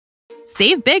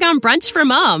Save big on brunch for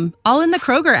mom, all in the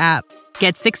Kroger app.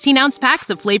 Get 16-ounce packs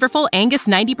of flavorful Angus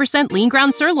 90% lean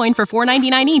ground sirloin for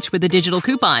 $4.99 each with a digital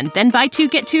coupon. Then buy 2,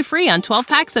 get 2 free on 12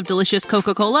 packs of delicious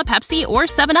Coca-Cola, Pepsi, or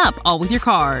 7-Up, all with your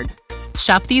card.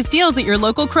 Shop these deals at your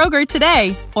local Kroger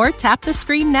today, or tap the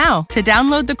screen now to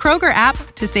download the Kroger app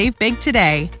to save big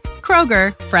today.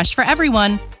 Kroger, fresh for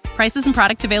everyone. Prices and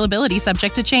product availability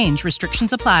subject to change.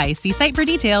 Restrictions apply. See site for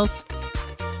details.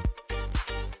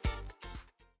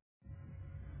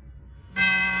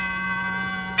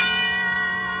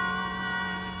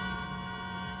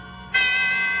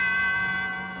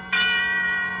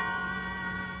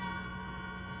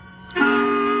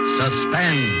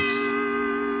 Suspense.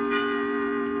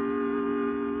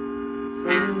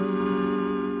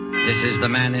 This is the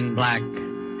Man in Black,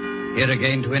 here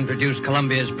again to introduce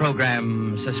Columbia's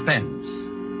program, Suspense.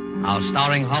 Our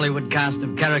starring Hollywood cast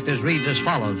of characters reads as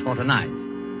follows for tonight.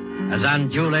 As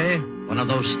Aunt Julie, one of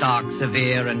those stark,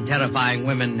 severe, and terrifying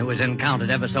women who is encountered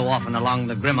ever so often along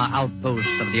the grimmer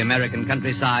outposts of the American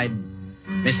countryside,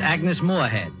 Miss Agnes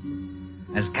Moorehead.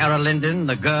 As Carol Linden,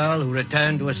 the girl who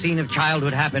returned to a scene of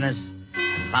childhood happiness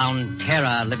and found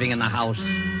terror living in the house,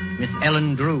 Miss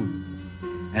Ellen Drew.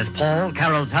 As Paul,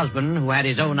 Carol's husband, who had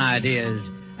his own ideas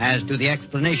as to the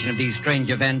explanation of these strange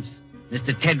events,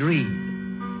 Mr. Ted Reed.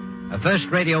 A first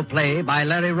radio play by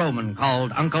Larry Roman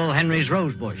called Uncle Henry's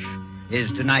Rosebush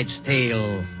is tonight's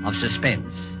tale of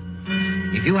suspense.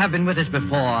 If you have been with us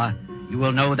before, you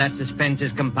will know that suspense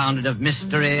is compounded of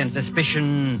mystery and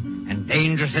suspicion and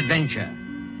dangerous adventure.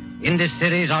 In this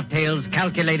series are tales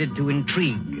calculated to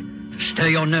intrigue, to stir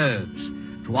your nerves,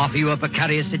 to offer you a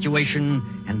precarious situation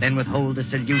and then withhold the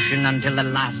solution until the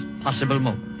last possible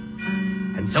moment.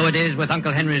 And so it is with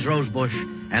Uncle Henry's Rosebush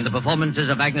and the performances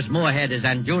of Agnes Moorehead as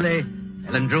Aunt Julie,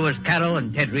 Ellen Drew as Carol,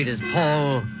 and Ted Reed as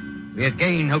Paul. We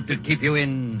again hope to keep you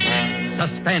in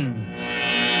suspense.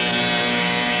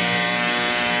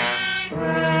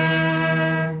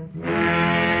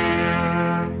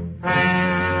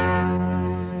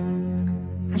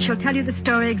 I shall tell you the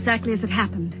story exactly as it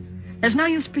happened. There's no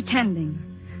use pretending.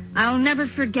 I'll never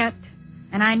forget,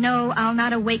 and I know I'll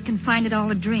not awake and find it all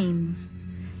a dream.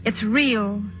 It's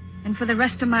real, and for the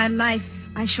rest of my life,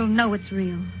 I shall know it's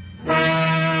real.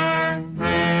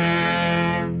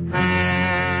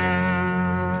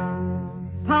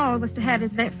 Paul was to have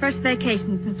his first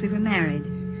vacation since we were married.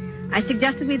 I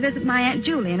suggested we visit my Aunt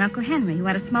Julie and Uncle Henry, who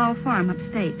had a small farm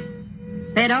upstate.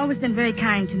 They had always been very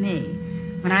kind to me.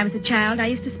 When I was a child, I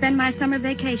used to spend my summer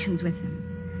vacations with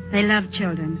them. They loved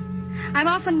children. I've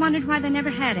often wondered why they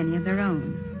never had any of their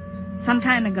own. Some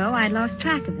time ago, I'd lost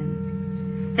track of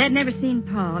them. They'd never seen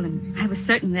Paul, and I was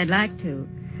certain they'd like to.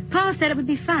 Paul said it would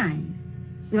be fine.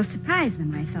 We'll surprise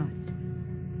them, I thought.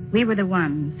 We were the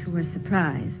ones who were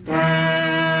surprised.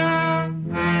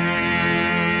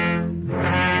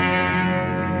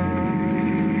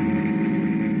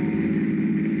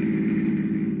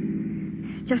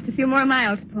 Just a few more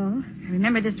miles, Paul. I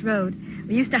remember this road.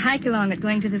 We used to hike along it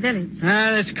going to the village.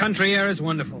 This country air is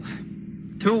wonderful.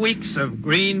 2 weeks of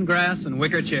green grass and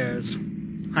wicker chairs.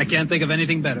 I can't think of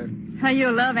anything better. Oh,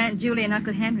 you'll love Aunt Julie and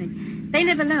Uncle Henry. They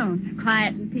live alone,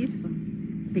 quiet and peaceful.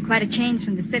 It'll be quite a change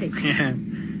from the city. Yeah.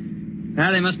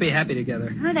 Now, they must be happy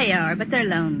together. Oh, they are, but they're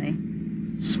lonely.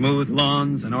 Smooth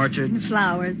lawns and orchards. And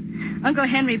flowers. Uncle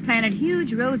Henry planted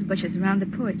huge rose bushes around the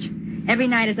porch. Every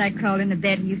night as I crawled into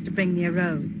bed, he used to bring me a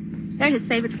rose. They're his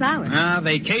favorite flowers.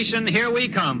 Vacation, here we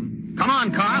come. Come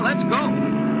on, car, let's go.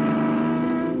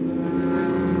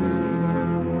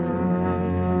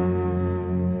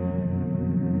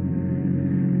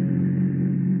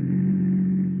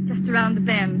 Just around the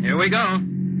bend. Here we go.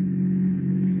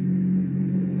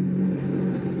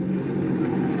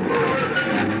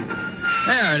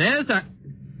 There it is.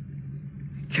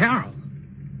 Carol,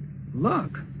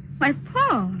 look. Why,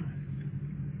 Paul.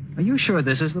 Are you sure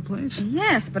this is the place?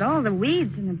 Yes, but all the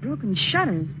weeds and the broken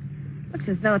shutters. Looks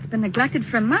as though it's been neglected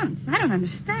for months. I don't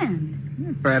understand.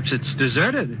 Yeah, perhaps it's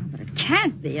deserted. Oh, but it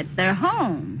can't be. It's their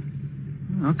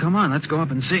home. Oh, come on. Let's go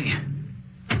up and see.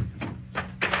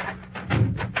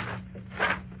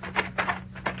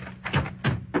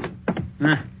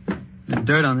 The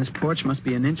dirt on this porch must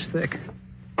be an inch thick.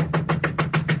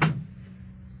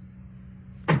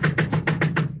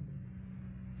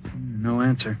 No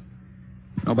answer.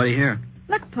 Nobody here.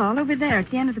 Look, Paul, over there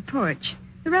at the end of the porch.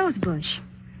 The rose bush.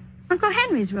 Uncle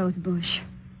Henry's rose bush.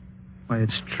 Why,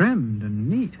 it's trimmed and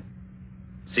neat.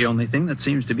 It's the only thing that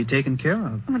seems to be taken care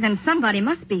of. Well, then somebody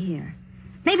must be here.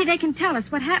 Maybe they can tell us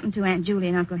what happened to Aunt Julie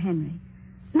and Uncle Henry.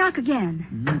 Knock again.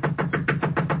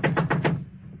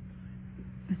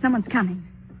 Someone's coming.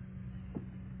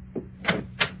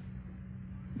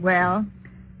 Well?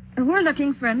 We're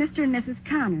looking for a Mr. and Mrs.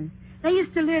 Connors. They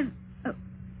used to live...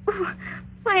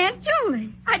 why, Aunt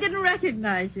Julie, I didn't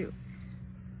recognize you.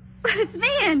 But it's me,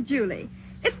 Aunt Julie.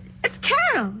 It's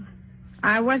Carol.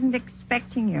 I wasn't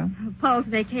expecting you. Paul's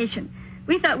vacation.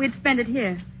 We thought we'd spend it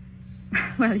here.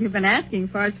 Well, you've been asking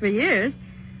for us for years.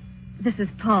 This is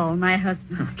Paul, my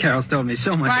husband. Oh, Carol's told me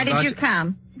so much Why about did you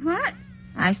come? What?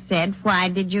 I said, why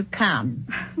did you come?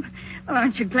 Well,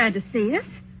 aren't you glad to see us?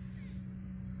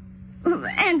 Well,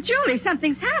 Aunt Julie,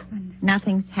 something's happened.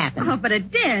 Nothing's happened. Oh, but it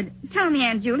did. Tell me,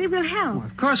 Aunt Julie, we'll help. Well,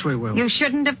 of course we will. You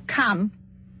shouldn't have come.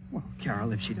 Well,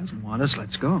 Carol, if she doesn't want us,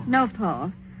 let's go. No,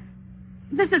 Paul.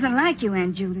 This isn't like you,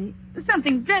 Aunt Julie.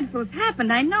 Something dreadful's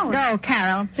happened, I know. Go,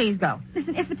 Carol. Please go.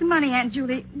 Listen, if it's money, Aunt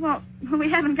Julie, well, we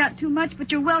haven't got too much,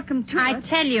 but you're welcome to I it.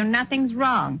 tell you, nothing's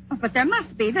wrong. Oh, but there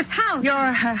must be. This house... You're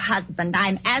her husband.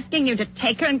 I'm asking you to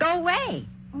take her and go away.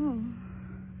 Oh,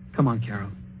 Come on, Carol.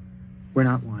 We're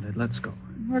not wanted. Let's go.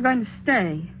 we're going to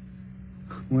stay.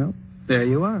 Well, there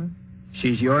you are.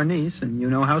 She's your niece, and you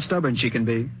know how stubborn she can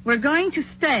be. We're going to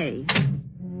stay.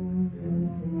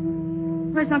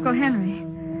 Where's Uncle Henry?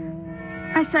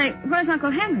 I say, where's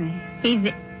Uncle Henry?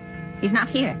 He's not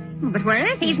here. Oh, but where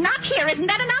is he? He's not here. Isn't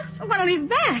that enough? Oh, when'll he be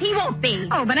back? He won't be.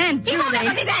 Oh, but Aunt He Julie... won't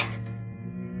ever be back.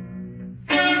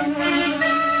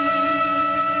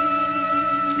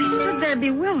 They stood there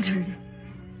bewildered.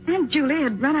 Aunt Julie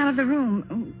had run out of the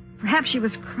room. Perhaps she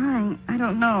was crying. I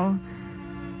don't know.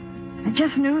 I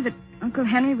just knew that Uncle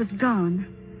Henry was gone.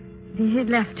 He had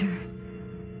left her.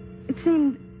 It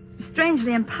seemed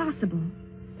strangely impossible.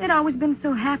 They'd always been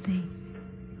so happy.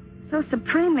 So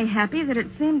supremely happy that it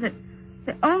seemed that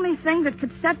the only thing that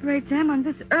could separate them on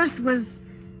this earth was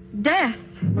death.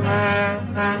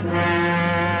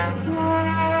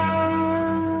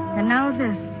 And now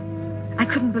this. I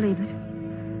couldn't believe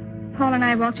it. Paul and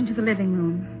I walked into the living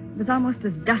room. It was almost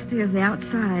as dusty as the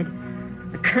outside.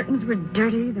 The curtains were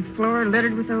dirty, the floor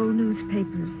littered with old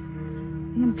newspapers.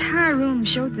 The entire room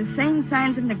showed the same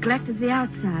signs of neglect as the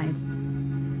outside.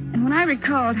 And when I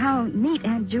recalled how neat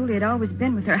Aunt Julie had always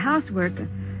been with her housework,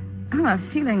 a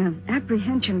feeling of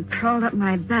apprehension crawled up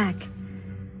my back.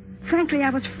 Frankly, I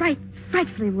was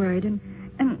frightfully worried,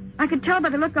 and I could tell by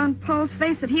the look on Paul's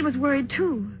face that he was worried,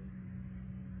 too.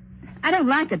 I don't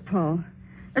like it, Paul.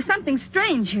 There's something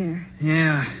strange here.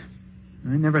 Yeah. I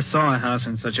never saw a house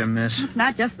in such a mess. It's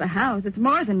not just the house. It's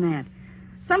more than that.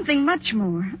 Something much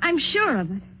more. I'm sure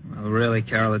of it. Well, really,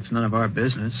 Carol, it's none of our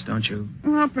business, don't you?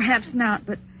 Well, perhaps not,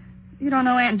 but you don't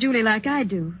know Aunt Julie like I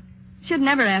do. She'd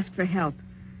never ask for help,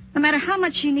 no matter how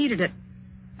much she needed it.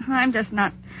 I'm just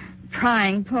not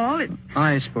prying, Paul.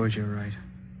 I suppose you're right.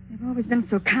 They've always been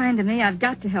so kind to me. I've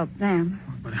got to help them.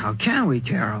 But how can we,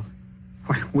 Carol?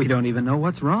 Why, we don't even know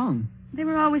what's wrong. They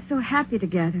were always so happy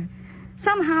together.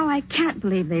 Somehow I can't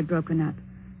believe they've broken up.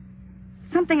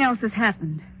 Something else has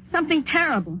happened. Something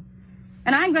terrible.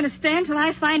 And I'm going to stay until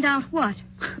I find out what.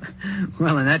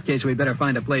 Well, in that case, we'd better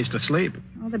find a place to sleep.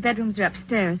 All the bedrooms are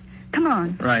upstairs. Come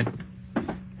on. Right.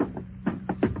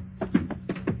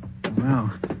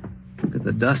 Wow. Look at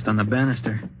the dust on the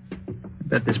banister. I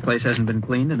bet this place hasn't been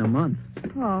cleaned in a month.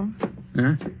 Paul,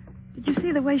 Huh? did you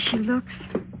see the way she looks?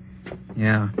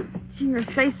 Yeah. Gee, her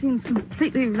face seems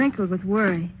completely wrinkled with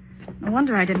worry. No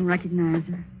wonder I didn't recognize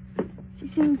her.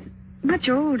 She seems much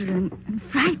older and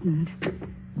frightened.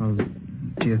 Well,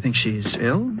 do you think she's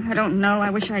ill? I don't know. I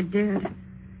wish I did.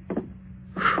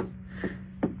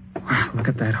 Wow, look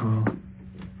at that hall.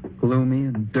 Gloomy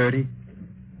and dirty.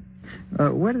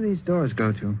 Where do these doors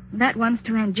go to? That one's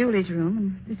to Aunt Julie's room,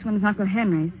 and this one's Uncle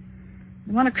Henry's.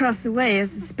 The one across the way is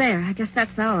the spare. I guess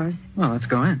that's ours. Well, let's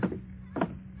go in.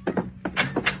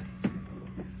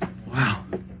 Wow.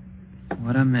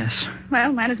 What a mess.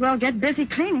 Well, might as well get busy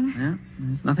cleaning. Yeah,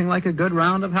 there's nothing like a good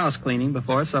round of house cleaning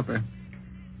before supper.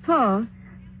 Paul,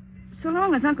 so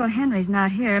long as Uncle Henry's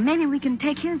not here, maybe we can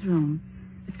take his room.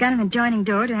 It's got an adjoining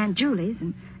door to Aunt Julie's,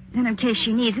 and then in case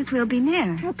she needs us, we'll be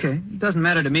near. Okay. It doesn't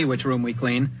matter to me which room we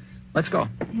clean. Let's go.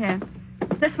 Here.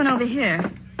 This one over here.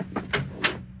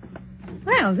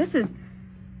 Well, this is...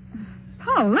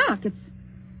 Paul, look. It's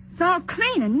all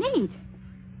clean and neat.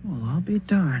 Well, I'll be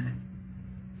darned.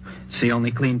 It's the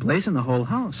only clean place in the whole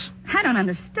house. I don't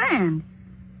understand.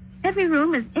 Every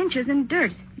room is inches in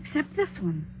dirt, except this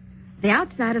one. The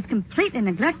outside is completely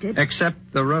neglected. Except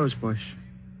the rose bush.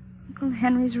 Uncle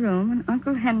Henry's room and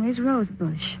Uncle Henry's rose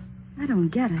bush. I don't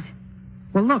get it.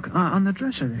 Well, look, on the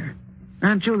dresser there.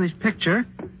 Aunt Julie's picture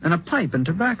and a pipe and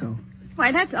tobacco.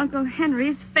 Why, that's Uncle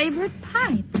Henry's favorite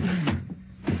pipe.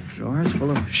 Drawers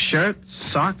full of shirts,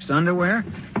 socks, underwear.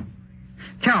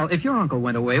 Carol, if your uncle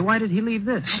went away, why did he leave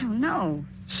this? I don't know.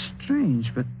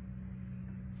 Strange, but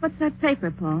What's that paper,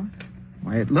 Paul?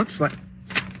 Why, it looks like...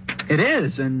 It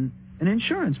is an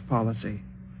insurance policy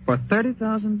for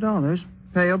 $30,000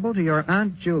 payable to your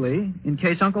Aunt Julie in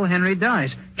case Uncle Henry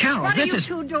dies. Carol, What are you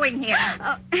two doing here?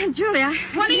 Aunt Julie,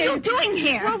 What are you doing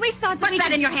here? Well, we thought What's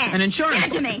that in your hand? An insurance...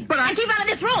 Give it to me. But And keep out of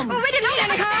this room. Oh, we didn't need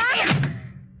any harm.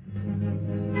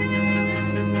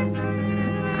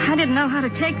 I didn't know how to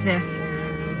take this.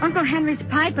 Uncle Henry's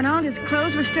pipe and all his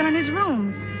clothes were still in his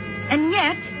room. And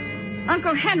yet,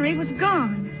 Uncle Henry was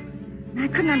gone. I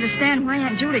couldn't understand why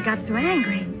Aunt Julie got so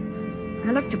angry.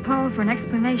 I looked to Paul for an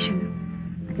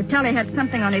explanation. I could tell he had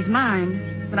something on his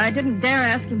mind, but I didn't dare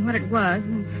ask him what it was,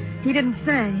 and he didn't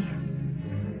say.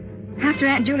 After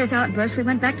Aunt Julie's outburst, we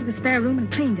went back to the spare room and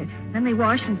cleaned it. Then we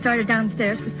washed and started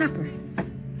downstairs for supper.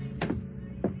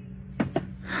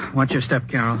 Watch your step,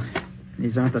 Carol.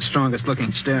 These aren't the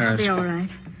strongest-looking stairs. It'll be all right.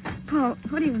 Paul,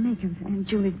 what do you make of Aunt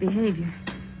Julie's behavior?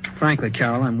 Frankly,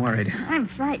 Carol, I'm worried. I'm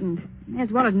frightened. May as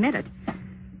well admit it.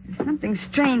 There's something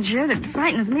strange here that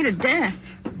frightens me to death.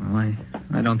 Well,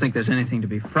 I don't think there's anything to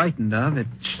be frightened of. It's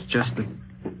just that...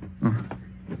 Oh,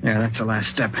 there, that's the last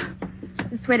step.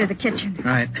 This way to the kitchen.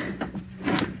 Right.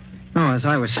 No, as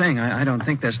I was saying, I don't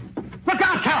think there's... Look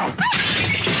out, Carol!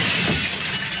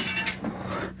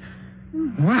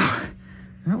 Wow,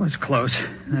 that was close.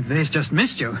 That vase just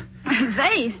missed you. A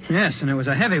vase? Yes, and it was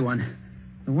a heavy one.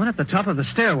 The one at the top of the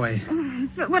stairway.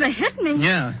 If it would have hit me.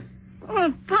 Yeah.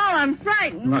 Oh, Paul, I'm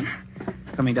frightened. Look,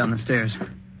 coming down the stairs.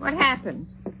 What happened?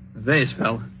 The vase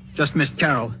fell. Just missed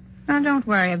Carol. Oh, don't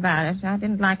worry about it. I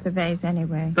didn't like the vase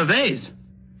anyway. The vase?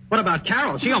 What about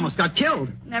Carol? She almost got killed.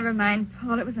 Never mind,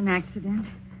 Paul. It was an accident.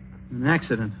 An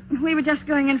accident? We were just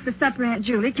going in for supper, Aunt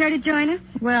Julie. Care to join us?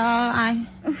 Well, I...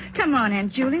 Oh, come on,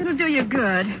 Aunt Julie. It'll do you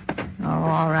good. Oh,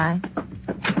 all right.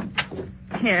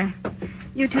 Here.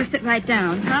 You two sit right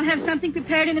down. I'll have something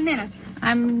prepared in a minute.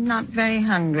 I'm not very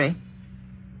hungry.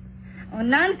 Oh,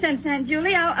 nonsense, Aunt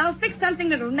Julie. I'll fix something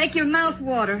that'll make your mouth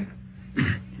water.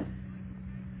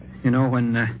 You know,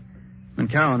 when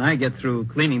Carol and I get through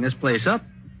cleaning this place up,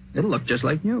 it'll look just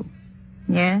like new.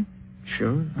 Yeah?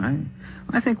 Sure.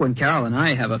 I think when Carol and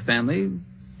I have a family,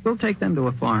 we'll take them to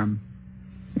a farm.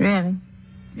 Really?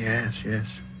 Yes.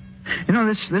 You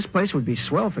know, this place would be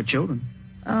swell for children.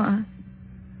 Oh,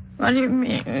 what do you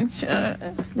mean?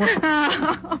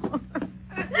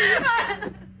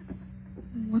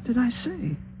 What did I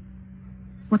say?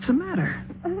 What's the matter?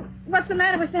 What's the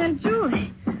matter with Aunt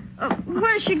Julie?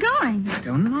 Where's she going? I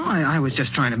don't know. I was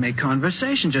just trying to make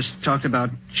conversation. Just talked about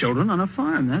children on a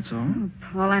farm, that's all. Oh,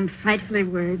 Paul, I'm frightfully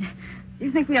worried. Do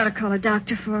you think we ought to call a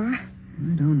doctor for her?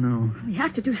 I don't know. We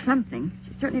have to do something.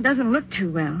 She certainly doesn't look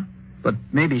too well. But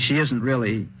maybe she isn't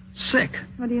really sick.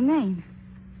 What do you mean?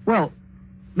 Well,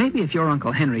 maybe if your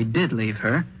Uncle Henry did leave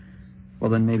her,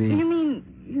 well, then maybe... You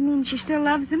mean she still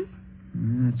loves him?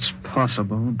 It's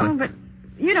possible, but... Oh, but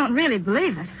you don't really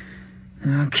believe it.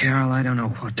 Oh, Carol, I don't know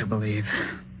what to believe.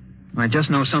 I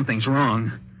just know something's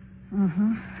wrong.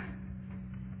 Uh-huh.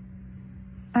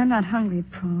 I'm not hungry,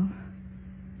 Paul.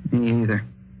 Me either.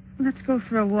 Let's go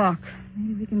for a walk.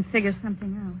 Maybe we can figure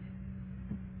something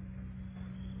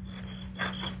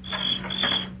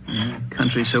out.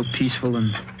 Country's so peaceful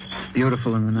and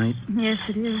beautiful in the night. Yes,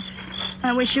 it is.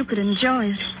 I wish you could enjoy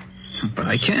it. But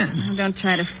I can. Oh, don't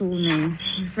try to fool me.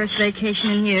 Your first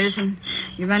vacation in years, and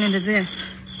you run into this.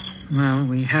 Well,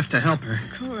 we have to help her.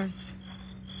 Of course.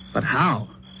 But how?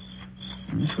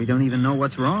 Yes, we don't even know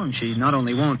what's wrong. She not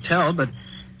only won't tell, but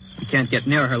we can't get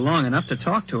near her long enough to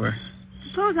talk to her.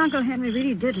 Suppose Uncle Henry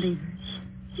really did leave her.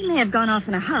 He may have gone off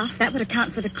in a huff. That would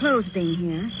account for the clothes being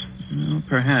here. Well,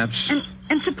 perhaps.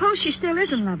 And suppose she still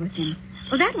is in love with him.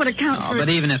 Well, that would account for... But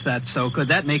even if that's so, could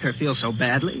that make her feel so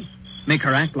badly? Make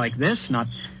her act like this? Not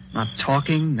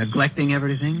talking, neglecting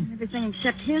everything? Everything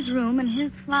except his room and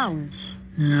his flowers.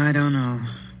 I don't know.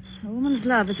 A woman's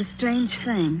love is a strange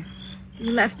thing. If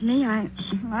you left me, I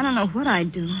don't know what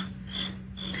I'd do.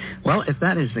 Well, if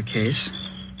that is the case,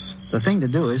 the thing to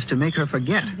do is to make her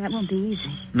forget. That won't be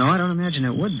easy. No, I don't imagine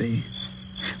it would be.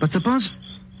 But suppose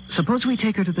we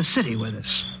take her to the city with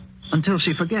us until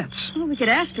she forgets. Well, we could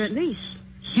ask her at least.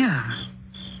 Yeah,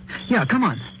 come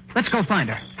on. Let's go find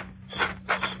her.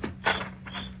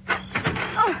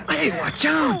 Oh. Hey, watch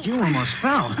out. You almost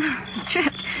fell.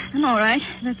 Tripped. I'm all right.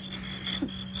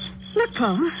 Look,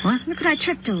 Paul. What? Look what I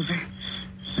tripped over.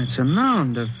 It's a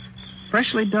mound of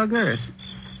freshly dug earth.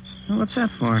 Well, what's that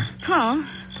for? Paul,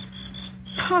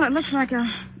 it looks like a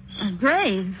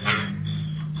grave.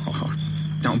 Oh,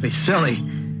 don't be silly.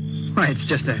 Why, it's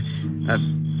just a...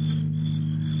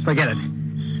 Forget it.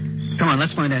 Come on,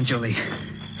 let's find Aunt Julie.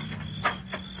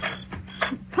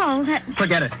 Paul, that...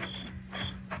 Forget it.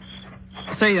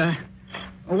 Say,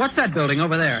 what's that building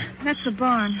over there? That's the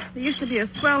barn. There used to be a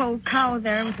swell old cow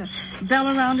there with a bell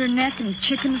around her neck and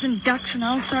chickens and ducks and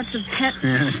all sorts of pets.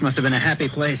 Yeah, this must have been a happy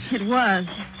place. It was.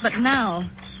 But now...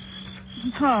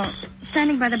 Paul,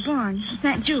 standing by the barn, it's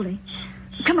Aunt Julie.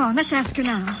 Come on, let's ask her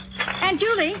now. Aunt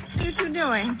Julie, what are you two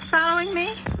doing? Following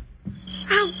me?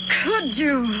 How could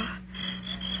you?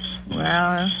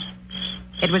 Well,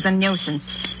 it was a nuisance.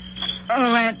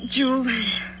 Oh, Aunt Julie.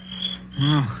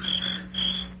 Oh.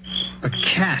 A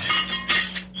cat.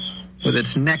 With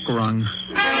its neck wrung.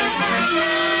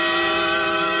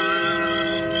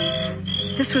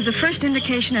 This was the first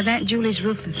indication of Aunt Julie's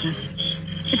ruthlessness.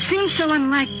 It seemed so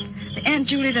unlike the Aunt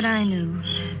Julie that I knew.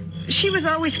 She was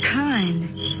always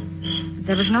kind.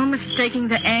 There was no mistaking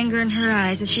the anger in her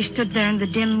eyes as she stood there in the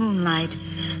dim moonlight,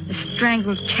 the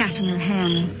strangled cat in her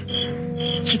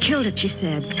hands. She killed it, she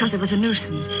said, because it was a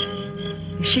nuisance.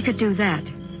 If she could do that,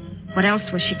 what else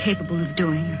was she capable of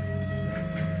doing?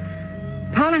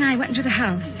 Paul and I went into the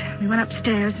house. We went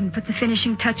upstairs and put the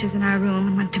finishing touches in our room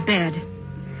and went to bed.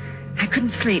 I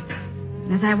couldn't sleep.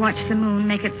 And as I watched the moon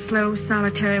make its slow,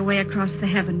 solitary way across the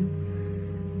heaven,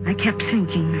 I kept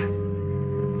thinking,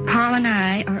 Paul and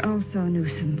I are also a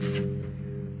nuisance.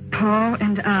 Paul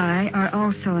and I are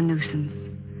also a nuisance.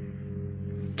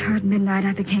 Toward midnight,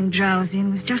 I became drowsy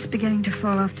and was just beginning to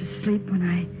fall off to sleep when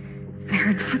I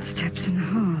heard footsteps in the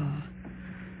hall.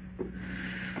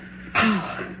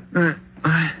 Paul. What?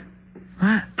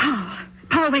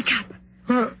 Paul, wake up.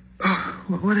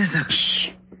 What is that? Shh.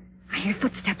 I hear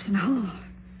footsteps in the hall.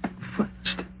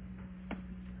 Footsteps?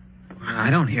 I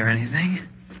don't hear anything.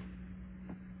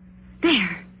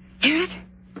 There. Hear it?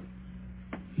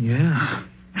 Yeah.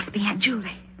 Must be Aunt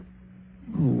Julie.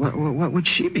 What would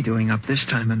she be doing up this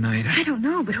time of night? I don't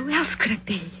know, but who else could it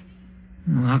be?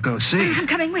 Well, I'll go see. I'm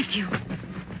coming with you.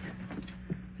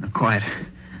 Now, quiet.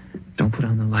 Don't put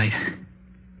on the light.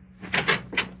 I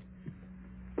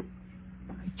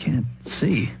can't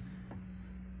see.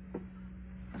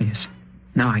 Yes.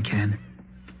 Now I can.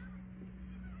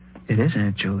 It is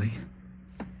Aunt Julie.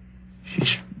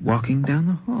 She's walking down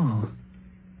the hall.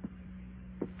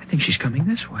 I think she's coming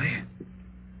this way.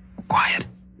 Quiet.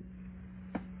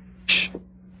 Shh.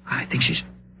 I think she's...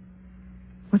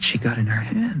 What's she got in her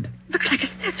hand? Looks like a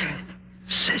scissors.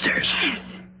 Scissors? Yes.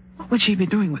 What would she be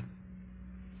doing with...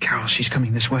 Carol, she's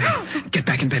coming this way. Get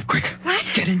back in bed, quick. What?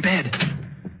 Get in bed.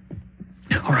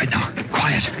 All right, now,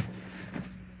 quiet.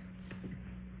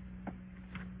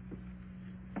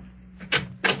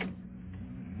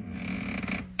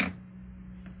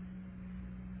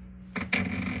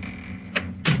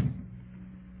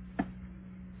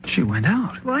 She went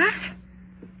out. What?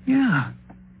 Yeah.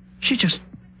 She just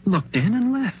looked in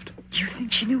and left. Do you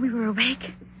think she knew we were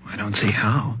awake? I don't see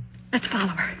how. Let's follow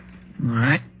her. All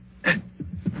right.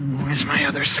 Where's my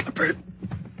other slipper?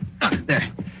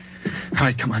 There. All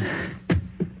right, come on.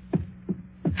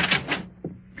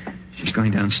 She's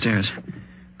going downstairs.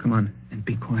 Come on, and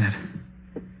be quiet.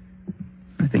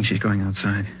 I think she's going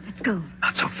outside. Let's go.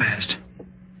 Not so fast.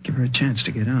 Give her a chance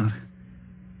to get out.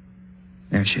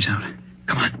 There, she's out.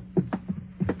 Come on.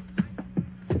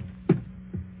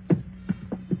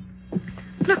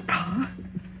 Look, Paul.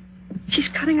 She's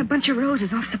cutting a bunch of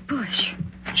roses off the bush.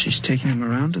 She's taking them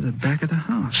around to the back of the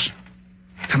house.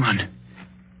 Come on.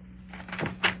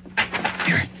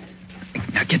 Here.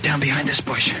 Now get down behind this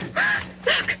bush.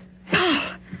 Look,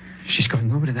 Paul. She's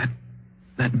going over to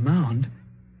that mound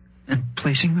and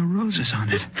placing the roses on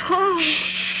it. Paul.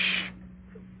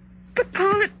 But,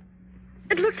 Paul,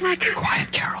 it looks like...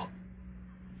 Quiet, Carol.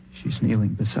 She's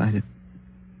kneeling beside it.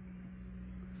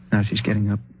 Now she's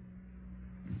getting up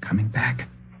and coming back.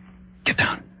 Get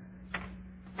down.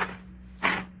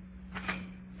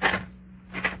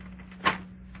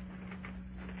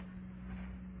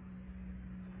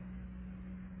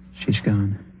 She's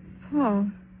gone. Paul,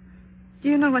 do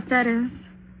you know what that is?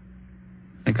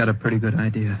 I got a pretty good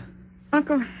idea.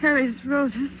 Uncle Harry's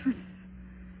roses with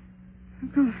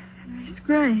Uncle Henry's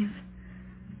grave.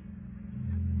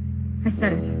 I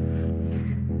said it.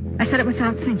 I said it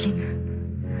without thinking.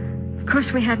 Of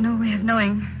course, we had no way of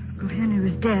knowing Uncle Henry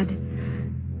was dead.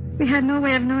 We had no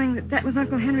way of knowing that was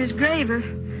Uncle Henry's grave or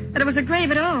that it was a grave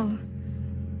at all.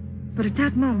 But at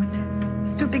that moment,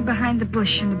 stooping behind the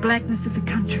bush in the blackness of the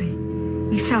country,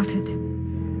 we felt it,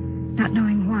 not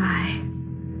knowing why.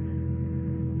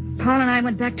 Paul and I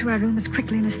went back to our room as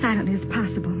quickly and as silently as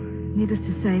possible. Needless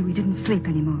to say, we didn't sleep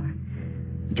anymore.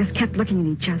 We just kept looking at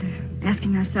each other,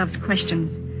 asking ourselves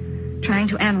questions, trying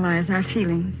to analyze our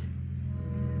feelings.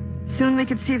 Soon we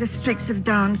could see the streaks of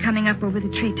dawn coming up over the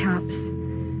treetops.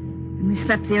 And we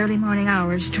slept the early morning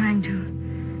hours trying to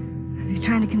We're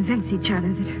trying to convince each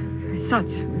other that our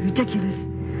thoughts were ridiculous.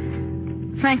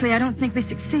 Frankly, I don't think we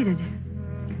succeeded.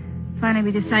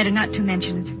 Finally, we decided not to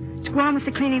mention it. To go on with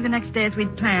the cleaning the next day as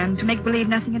we'd planned, to make believe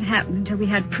nothing had happened until we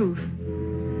had proof.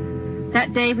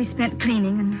 That day we spent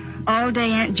cleaning, and all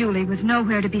day Aunt Julie was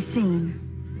nowhere to be seen.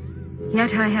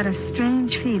 Yet I had a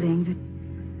strange feeling that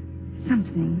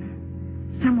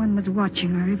someone was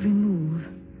watching our every move.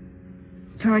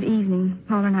 Toward evening,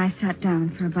 Paul and I sat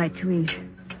down for a bite to eat.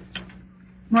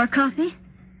 More coffee?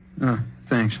 Oh,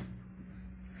 thanks.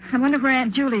 I wonder where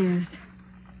Aunt Julie is.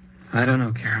 I don't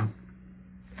know, Carol.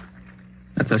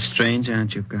 That's a strange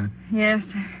aunt you've got. Yes.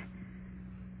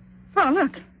 Oh,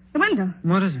 look. The window.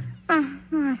 What is it?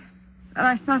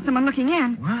 I saw someone looking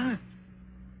in. What?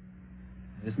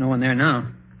 There's no one there now.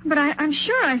 But I'm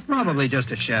sure I saw... Probably just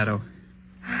a shadow.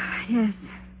 Yes,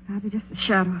 probably just a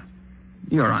shadow.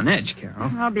 You're on edge,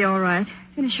 Carol. I'll be all right.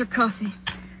 Finish your coffee.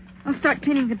 I'll start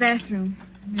cleaning the bathroom.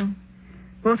 We'll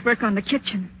both work on the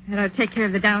kitchen, and I'll take care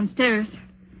of the downstairs.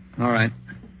 All right.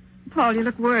 Paul, you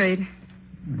look worried.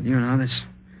 You know, this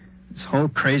whole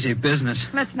crazy business.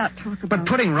 Let's not talk about But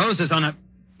putting roses on a...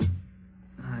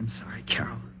 I'm sorry,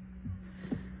 Carol.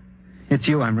 It's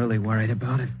you I'm really worried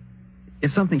about.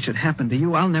 If something should happen to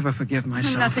you, I'll never forgive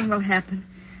myself. Nothing will happen.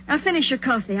 I'll finish your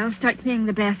coffee. I'll start cleaning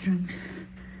the bathroom.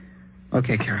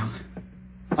 Okay, Carol.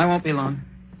 I won't be long.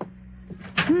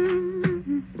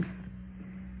 Mm-hmm.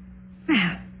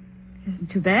 Well,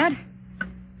 isn't too bad.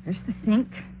 There's the sink.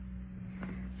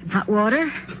 Some hot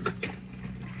water.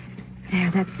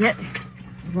 There, that's it.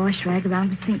 A wash rag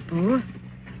around the sink bowl.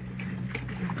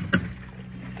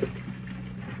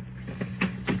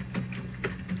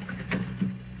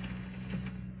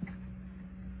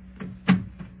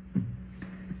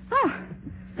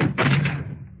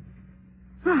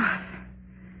 Oh,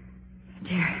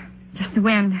 dear. Just the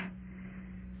wind.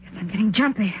 Guess I'm getting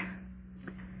jumpy.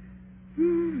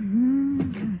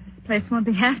 This place won't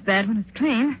be half bad when it's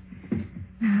clean.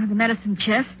 The medicine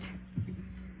chest.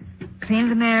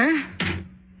 Cleaned the mirror.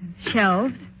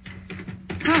 Shelves.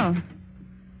 Oh.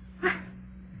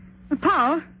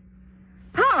 Paul?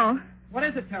 Paul? What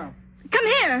is it, Carol? Come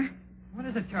here. What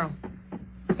is it, Carol?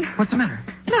 What's the matter?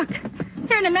 Look.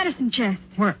 Here in the medicine chest.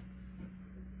 Where?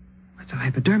 It's a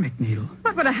hypodermic needle.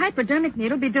 What would a hypodermic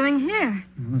needle be doing here?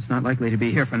 Well, it's not likely to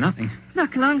be here for nothing.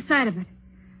 Look, alongside of it.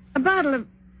 A bottle of...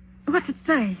 What's it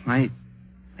say? I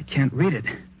can't read it.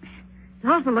 It's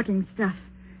awful-looking stuff.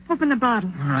 Open the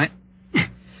bottle. All right.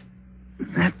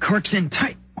 That cork's in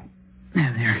tight.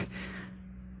 There.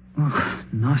 Oh,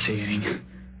 nauseating.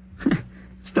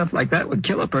 Stuff like that would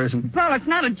kill a person. Paul, it's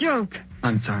not a joke.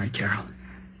 I'm sorry, Carol.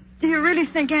 Do you really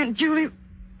think Aunt Julie...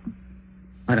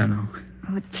 I don't know.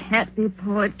 Oh, it can't be,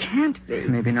 Paul. It can't be.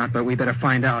 Maybe not, but we better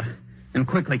find out. And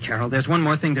quickly, Carol. There's one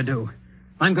more thing to do.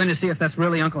 I'm going to see if that's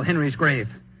really Uncle Henry's grave.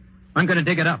 I'm going to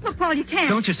dig it up. Look, Paul, you can't.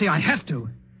 Don't you see? I have to.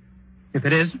 If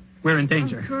it is, we're in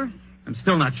danger. Of course. I'm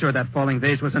still not sure that falling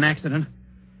vase was an accident.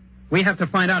 We have to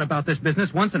find out about this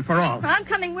business once and for all. Well, I'm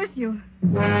coming with you.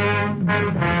 We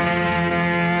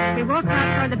walked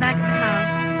out toward the back of the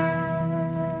house.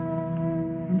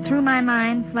 And through my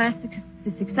mind flashed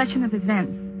the succession of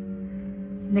events.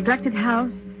 The neglected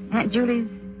house, Aunt Julie's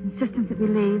insistence that we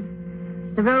leave,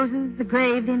 the roses, the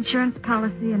grave, the insurance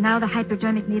policy, and now the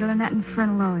hypodermic needle and that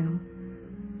infernal oil.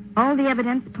 All the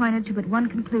evidence pointed to but one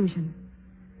conclusion.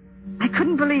 I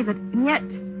couldn't believe it, and yet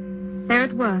there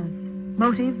it was,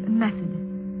 motive and method.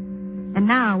 And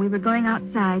now we were going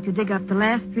outside to dig up the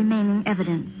last remaining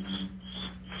evidence.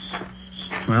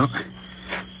 Well,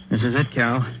 this is it,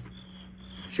 Carol.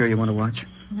 Sure you want to watch?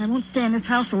 I won't stay in this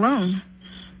house alone.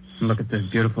 And look at the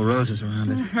beautiful roses around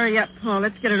it. Hurry up, Paul.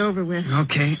 Let's get it over with.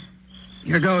 Okay.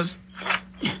 Here goes.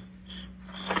 I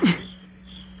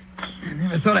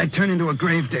never thought I'd turn into a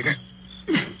gravedigger.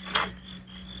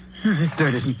 This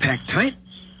dirt isn't packed tight.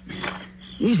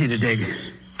 Easy to dig.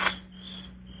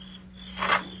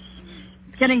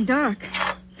 It's getting dark.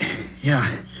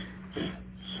 Yeah.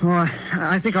 Oh,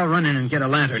 I think I'll run in and get a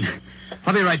lantern.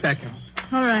 I'll be right back, Carol.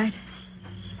 All right.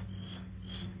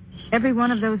 Every one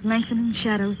of those lengthening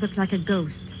shadows looked like a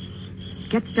ghost.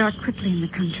 It gets dark quickly in the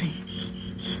country.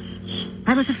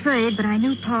 I was afraid, but I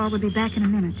knew Paul would be back in a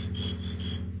minute.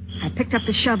 I picked up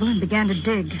the shovel and began to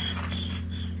dig.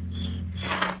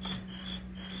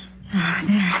 Ah,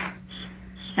 there.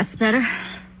 That's better.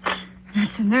 I'm not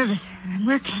so nervous. I'm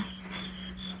working.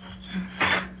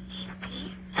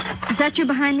 Is that you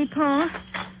behind me, Paul?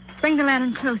 Bring the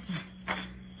lantern closer.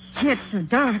 Gee, it's so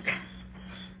dark.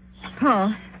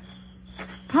 Paul,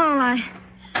 Uncle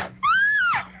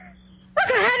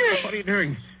Henry! What are you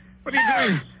doing? What are you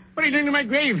doing? What are you doing to my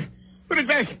grave? Put it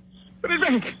back. Put it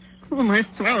back. Oh, my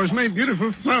flowers, my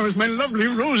beautiful flowers, my lovely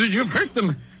roses. You've hurt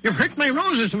them. You've hurt my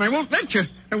roses, and I won't let you.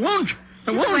 I won't.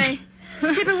 Keep away.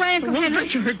 Keep away, Uncle I won't Henry.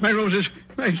 let you hurt my roses.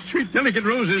 My sweet, delicate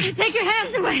roses. Take your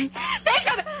hands away. Take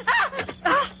them.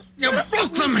 You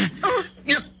broke them.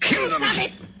 You killed them. Stop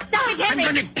it. Stop it, I'm Henry.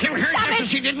 going to kill her Stop just it. as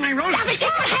she did my roses. Stop it. Take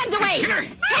your hands away. Kill her.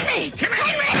 Henry. Kill her.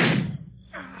 Henry.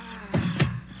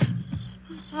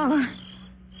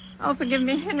 Oh, forgive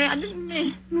me, Henry. I didn't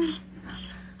mean.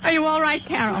 Are you all right,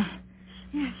 Carol?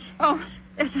 Yes. Oh,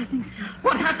 Yes, I think so.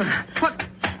 What happened? What?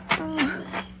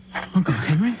 Uncle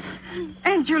Henry?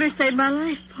 Aunt Julie saved my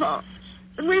life, Paul.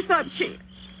 And we thought she...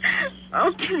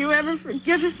 Oh, can you ever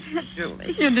forgive us, Aunt Julie?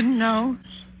 you didn't know.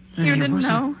 And You he didn't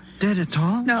wasn't know. Dead at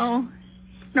all? No.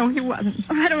 No, he wasn't.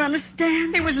 Oh, I don't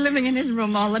understand. He was living in his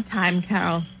room all the time,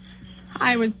 Carol.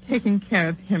 I was taking care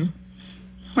of him.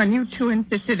 When you two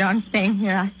insisted on staying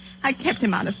here, I kept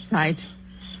him out of sight.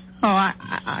 Oh,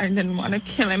 I didn't want to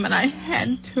kill him, and I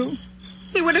had to.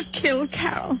 He would have killed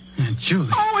Carol. Aunt Julie.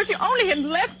 Oh, if you only had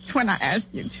left when I asked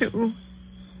you to.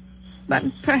 But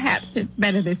perhaps it's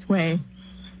better this way.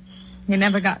 He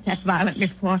never got that violent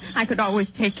before. I could always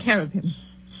take care of him.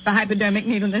 The hypodermic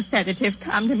needle and the sedative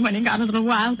calmed him when he got a little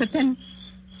wild, but then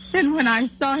when I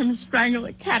saw him strangle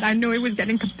a cat, I knew he was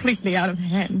getting completely out of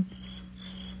hand.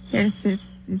 Yes,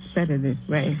 it's better this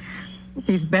way.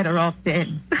 He's better off dead.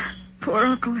 Poor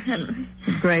Uncle Henry.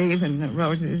 The grave and the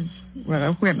roses were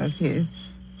a whim of his.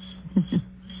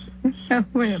 A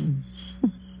whim.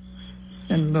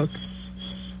 And look,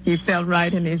 he fell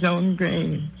right in his own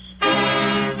grave.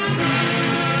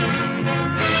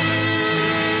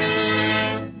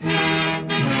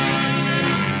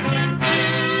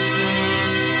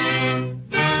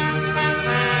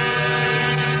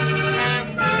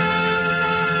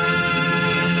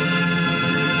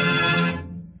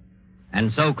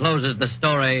 And so closes the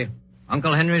story,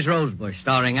 Uncle Henry's Rosebush,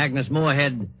 starring Agnes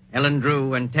Moorehead, Ellen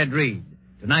Drew, and Ted Reed.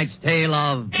 Tonight's tale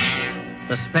of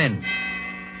suspense.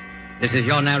 This is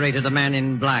your narrator, the Man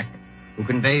in Black, who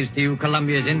conveys to you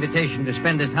Columbia's invitation to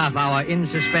spend this half hour in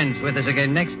suspense with us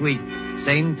again next week,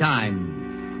 same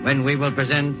time, when we will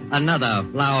present another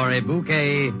flowery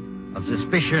bouquet of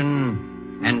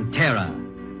suspicion and terror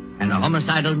and a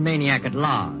homicidal maniac at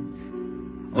large.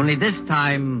 Only this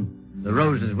time, the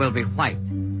roses will be white.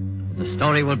 The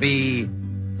story will be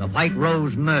The White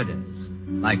Rose Murders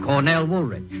by Cornell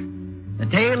Woolrich. The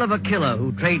tale of a killer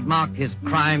who trademarked his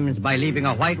crimes by leaving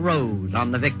a white rose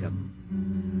on the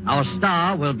victim. Our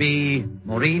star will be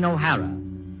Maureen O'Hara.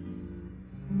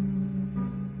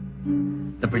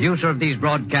 The producer of these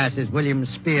broadcasts is William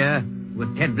Spear,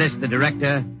 with Ted Bliss, the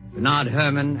director, Bernard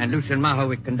Herrmann, and Lucien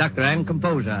Mahowick, conductor and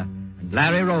composer, and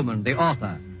Larry Roman, the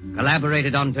author,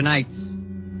 collaborated on tonight's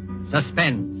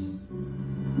Suspense.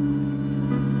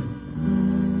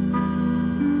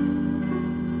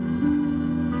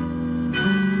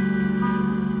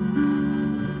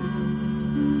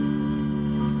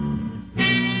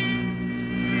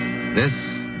 This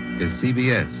is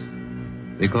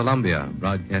CBS, the Columbia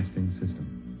Broadcasting System.